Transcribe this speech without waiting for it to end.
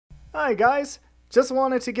Hi guys, just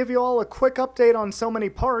wanted to give you all a quick update on So Many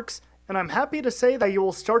Parks, and I'm happy to say that you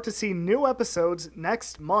will start to see new episodes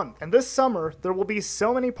next month. And this summer, there will be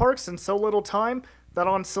so many parks in so little time that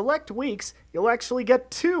on select weeks, you'll actually get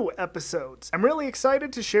 2 episodes. I'm really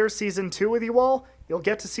excited to share Season 2 with you all. You'll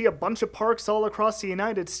get to see a bunch of parks all across the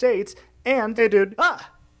United States, and... Hey dude.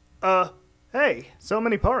 Hey, so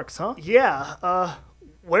many parks, huh? Yeah,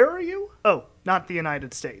 where are you? Oh, not the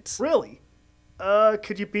United States. Really?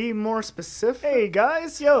 Could you be more specific? Hey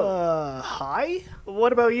guys, hi?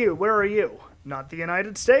 What about you? Where are you? Not the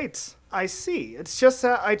United States. I see. It's just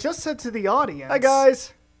that I just said to the audience. Hi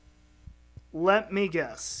guys. Let me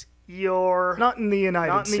guess. You're not in the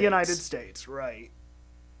United States. Not in the United States, right.